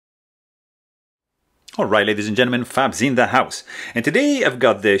Alright, ladies and gentlemen, Fab's in the house. And today I've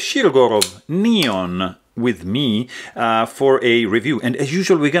got the Shirogorov Neon with me for a review. And as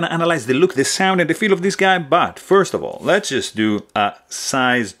usual, we're going to analyze the look, the sound, and the feel of this guy. But first of all, let's just do a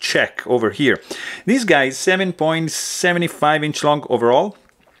size check over here. This guy is 7.75 inch long overall.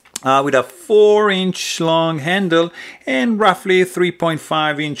 With a 4-inch long handle and roughly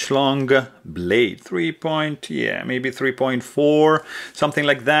 3.5 inch long blade. Maybe 3.4, something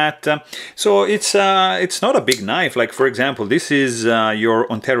like that. So it's not a big knife. Like, for example, this is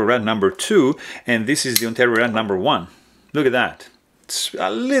your Ontario Red number 2, and this is the Ontario Red number 1. Look at that. It's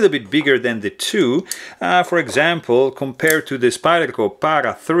a little bit bigger than the 2. For example, compared to the Spyderco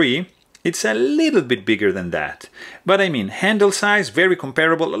Para 3, it's a little bit bigger than that. But I mean, handle size, very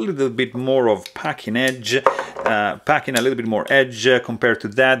comparable, a little bit more of packing edge, packing a little bit more edge compared to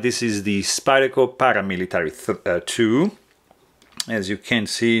that. This is the Spyderco Paramilitary 2. As you can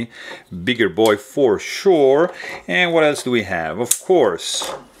see, bigger boy for sure. And what else do we have? Of course,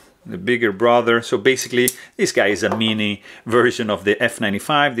 the bigger brother. So basically, this guy is a mini version of the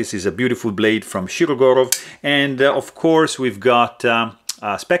F95. This is a beautiful blade from Shirogorov. And of course, we've got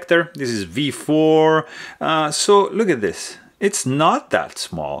Spectre. This is V4. So look at this. It's not that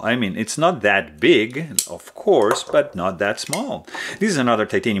small. I mean, it's not that big, of course, but not that small. This is another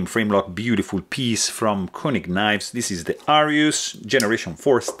titanium frame lock, beautiful piece from Koenig Knives. This is the Arius Generation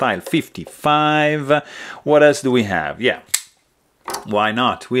 4 Style 55. What else do we have? Yeah. Why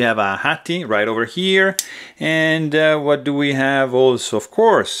not? We have a Hattie right over here. And what do we have also? Of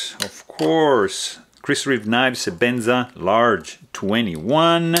course, Chris Reeve Knives, Benza, large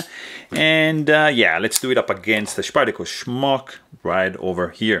 21. And yeah, let's do it up against the Spyderco Schmuck right over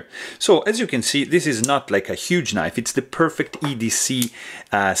here. So as you can see, this is not like a huge knife. It's the perfect EDC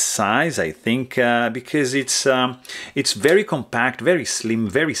size, I think, because it's very compact, very slim,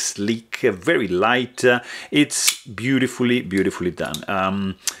 very sleek, very light. It's beautifully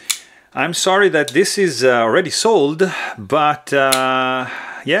done. I'm sorry that this is already sold, but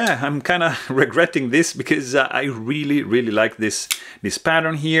yeah, I'm kind of regretting this because I really like this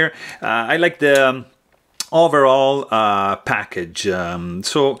pattern here. I like the overall package.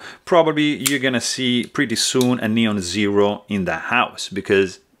 So probably you're gonna see pretty soon a Neon Zero in the house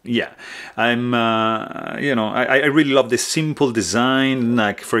because yeah, I'm, you know, I really love this simple design.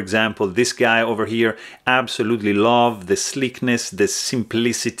 Like, for example, this guy over here, absolutely love the sleekness, the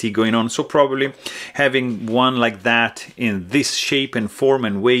simplicity going on. So probably having one like that in this shape and form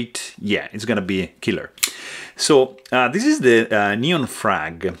and weight, yeah, it's gonna be a killer. So this is the Neon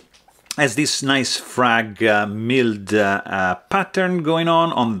Frag. Has this nice frag milled pattern going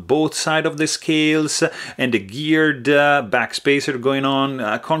on both sides of the scales, and the geared backspacer going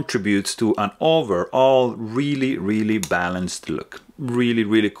on contributes to an overall really balanced look.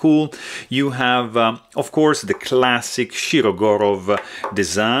 Really cool. You have, of course, the classic Shirogorov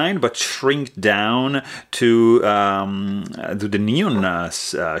design, but shrink down to the neon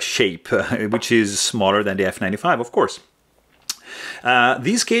shape, which is smaller than the F95, of course.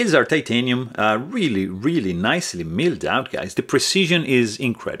 These scales are titanium, really nicely milled out, guys. The precision is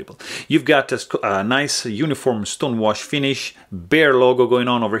incredible. You've got a nice uniform stonewash finish, bear logo going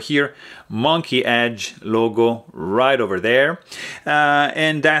on over here, monkey edge logo right over there,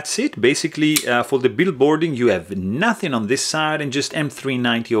 and that's it. Basically, for the billboarding, you have nothing on this side and just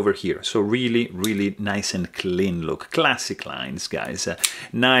M390 over here. So really nice and clean look. Classic lines, guys.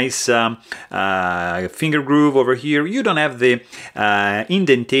 Nice finger groove over here. You don't have the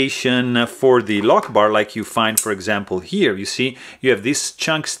indentation for the lock bar like you find, for example, here. You see, you have this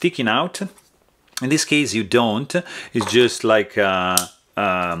chunk sticking out. In this case, you don't. It's just like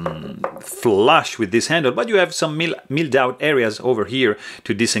flush with this handle, but you have some milled out areas over here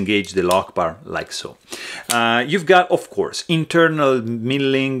to disengage the lock bar, like so. You've got, of course, internal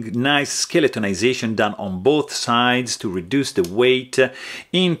milling, nice skeletonization done on both sides to reduce the weight,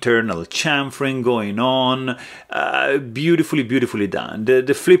 internal chamfering going on, beautifully done.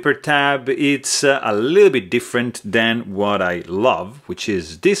 The flipper tab, it's a little bit different than what I love, which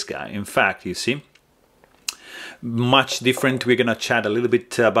is this guy. In fact, you see, much different. We're gonna chat a little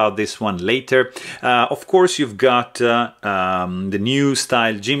bit about this one later. Of course, you've got the new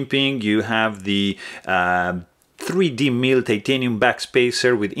style jimping. You have the 3D mill titanium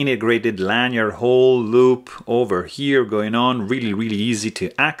backspacer with integrated lanyard hole loop over here going on, really easy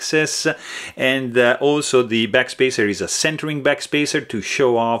to access. And also the backspacer is a centering backspacer to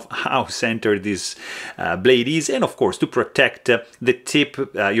show off how centered this blade is, and of course to protect the tip,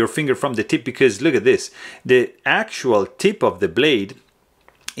 your finger from the tip, because look at this, the actual tip of the blade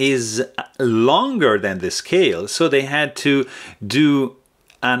is longer than the scale, so they had to do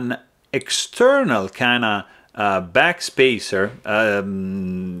an external kind of backspacer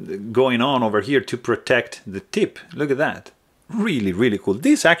going on over here to protect the tip. Look at that. Really, really cool.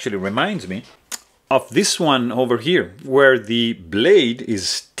 This actually reminds me of this one over here, where the blade is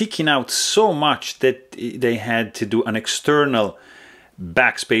sticking out so much that they had to do an external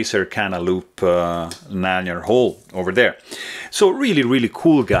backspacer kind of loop lanyard hole over there. So really, really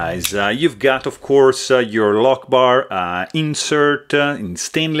cool, guys. You've got, of course, your lock bar insert in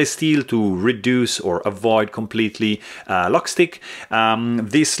stainless steel to reduce or avoid completely lock stick.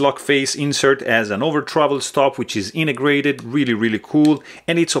 This lock face insert has an over travel stop, which is integrated. Really, really cool.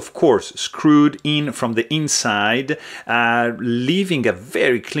 And it's, of course, screwed in from the inside, leaving a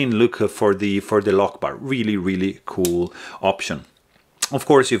very clean look for the lock bar. Really, really cool option. Of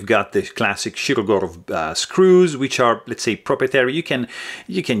course, you've got the classic Shirogorov screws, which are, let's say, proprietary. You can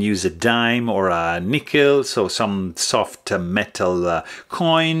use a dime or a nickel, so some soft metal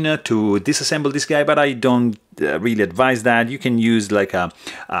coin to disassemble this guy, but I don't really advise that. You can use like a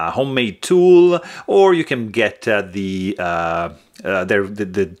homemade tool, or you can get the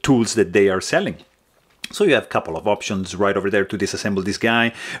tools that they are selling. So you have a couple of options right over there to disassemble this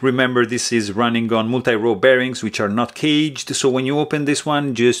guy. Remember, this is running on multi-row bearings, which are not caged. So when you open this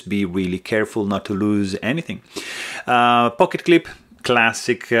one, just be really careful not to lose anything. Pocket clip,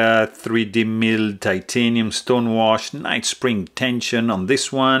 classic 3D milled titanium stone wash, nice spring tension on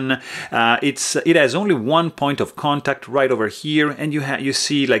this one. It has only one point of contact right over here, and you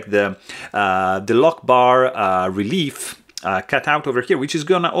see like the lock bar relief cut out over here, which is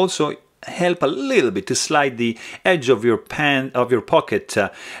gonna also help a little bit to slide the edge of your pocket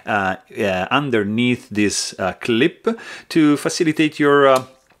underneath this clip to facilitate your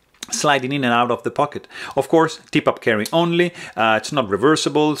sliding in and out of the pocket. Of course, tip-up carry only. It's not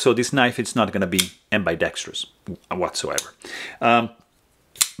reversible, so this knife, it's not going to be ambidextrous whatsoever.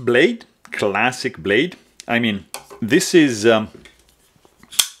 Blade, classic blade. I mean, this is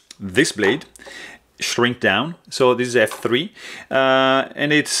this blade. Shrink down, so this is F3,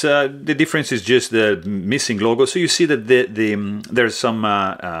 and it's the difference is just the missing logo. So you see that there's some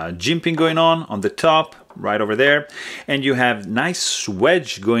jimping going on the top right over there, and you have nice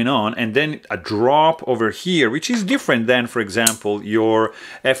wedge going on, and then a drop over here, which is different than, for example, your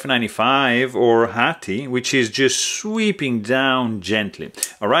F95 or Hattie, which is just sweeping down gently.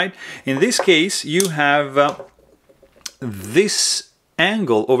 All right, in this case you have this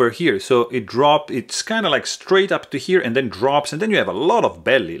angle over here, so it's kind of like straight up to here and then drops, and then you have a lot of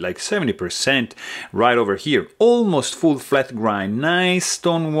belly, like 70% right over here, almost full flat grind, nice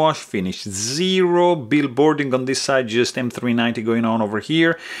stone wash finish, zero billboarding on this side, just M390 going on over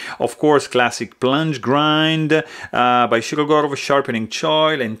here. Of course, classic plunge grind by Shirogorov sharpening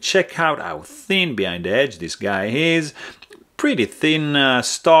choil, and check out how thin behind the edge this guy is. Pretty thin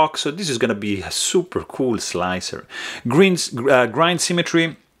stock, so this is going to be a super cool slicer. Grind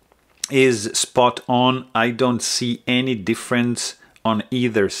symmetry is spot on. I don't see any difference on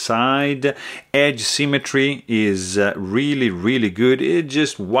either side. Edge symmetry is really, really good. It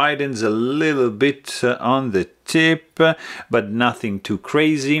just widens a little bit on the tip, but nothing too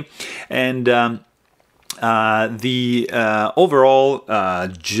crazy. And the overall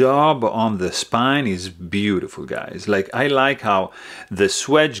job on the spine is beautiful, guys. Like, I like how the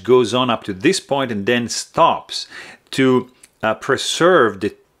swedge goes on up to this point and then stops to preserve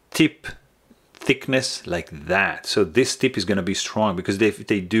the tip thickness like that. So this tip is going to be strong, because if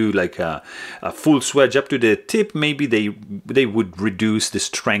they do like a full swedge up to the tip, maybe they would reduce the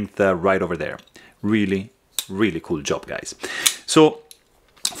strength right over there. Really, really cool job, guys. So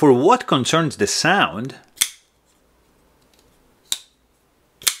for what concerns the sound,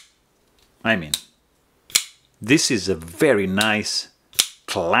 I mean, this is a very nice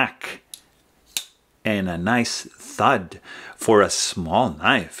clack and a nice thud for a small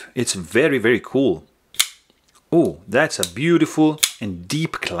knife. It's very, very cool. Oh, that's a beautiful and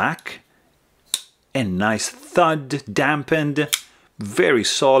deep clack and nice thud, dampened, very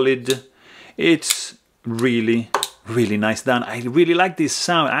solid. It's really, really nice done. I really like this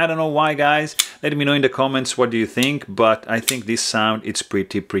sound. I don't know why, guys. Let me know in the comments what do you think, but I think this sound, it's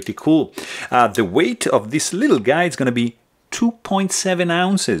pretty cool. The weight of this little guy is going to be 2.7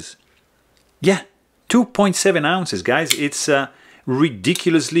 ounces. Yeah, 2.7 ounces, guys. It's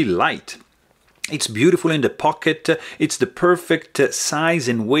ridiculously light. It's beautiful in the pocket. It's the perfect size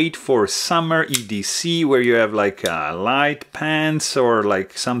and weight for summer EDC, where you have like light pants or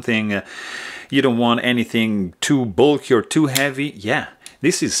like something, you don't want anything too bulky or too heavy. Yeah,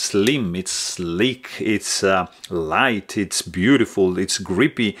 this is slim, it's sleek, it's light, it's beautiful, it's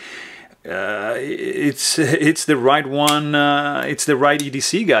grippy. it's the right one. It's the right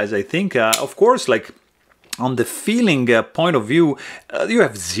EDC, guys. I think, of course, like on the feeling point of view, you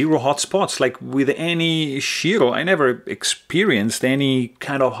have zero hot spots. Like with any Shiro, I never experienced any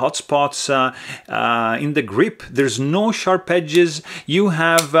kind of hot spots in the grip. There's no sharp edges. You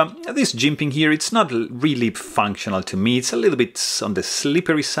have this jimping here. It's not really functional to me. It's a little bit on the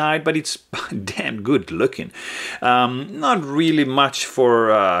slippery side, but it's damn good looking. Not really much for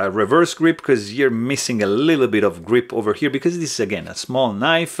reverse grip, because you're missing a little bit of grip over here, because this is, again, a small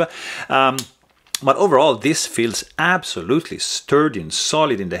knife. But overall, this feels absolutely sturdy and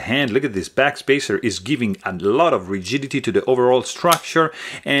solid in the hand. Look at this backspacer, is giving a lot of rigidity to the overall structure,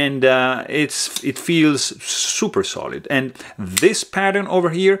 and it feels super solid. And this pattern over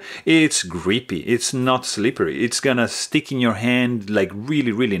here, it's grippy, it's not slippery. It's gonna stick in your hand like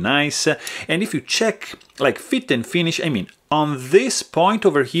really, really nice. And if you check like fit and finish, I mean, on this point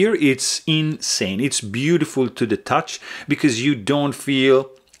over here, it's insane. It's beautiful to the touch, because you don't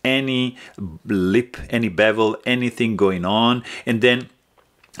feel any lip, any bevel, anything going on. And then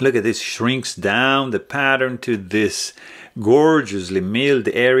look at this, shrinks down the pattern to this gorgeously milled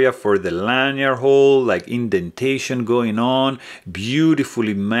area for the lanyard hole, like indentation going on,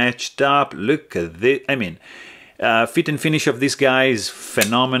 beautifully matched up. Look at this. I mean, fit and finish of this guy is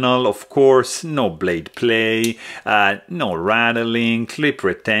phenomenal. Of course, no blade play, no rattling, clip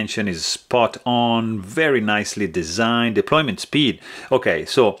retention is spot on, very nicely designed. Deployment speed, okay,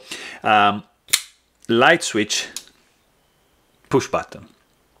 so light switch, push button.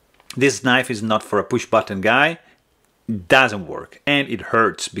 This knife is not for a push button guy. Doesn't work, and it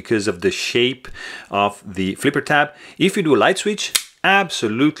hurts because of the shape of the flipper tab. If you do a light switch,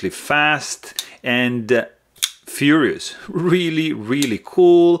 absolutely fast and furious, really, really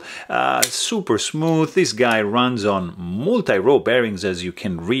cool, super smooth. This guy runs on multi-row bearings, as you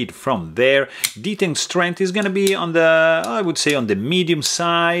can read from there. Detent strength is going to be on the, I would say, on the medium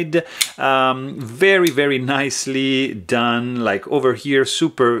side. Very, very nicely done. Like over here,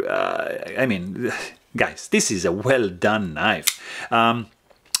 super, I mean, guys, this is a well done knife.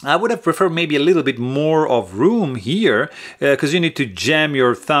 I would have preferred maybe a little bit more of room here, because you need to jam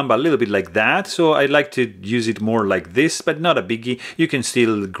your thumb a little bit like that. So I like to use it more like this, but not a biggie. You can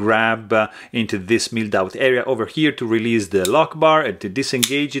still grab into this milled out area over here to release the lock bar and to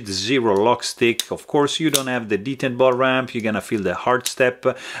disengage it. Zero lock stick. Of course, you don't have the detent ball ramp. You're gonna feel the hard step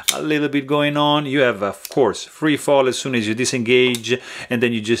a little bit going on. You have, of course, free fall as soon as you disengage, and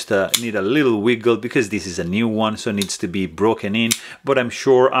then you just need a little wiggle, because this is a new one, so it needs to be broken in. But I'm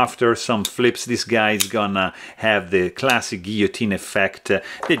sure after some flips, this guy is gonna have the classic guillotine effect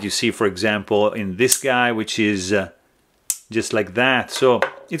that you see, for example, in this guy, which is just like that. So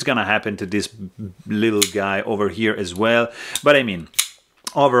it's gonna happen to this little guy over here as well. But I mean,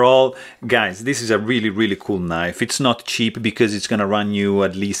 overall, guys, this is a really, really cool knife. It's not cheap, because it's gonna run you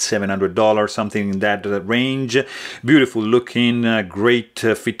at least $700, something in that range. Beautiful looking, great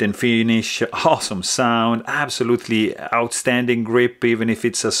fit and finish, awesome sound, absolutely outstanding grip, even if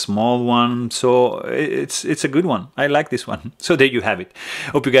it's a small one. So it's a good one. I like this one. So there you have it.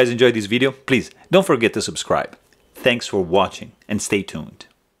 Hope you guys enjoyed this video. Please don't forget to subscribe. Thanks for watching, and stay tuned.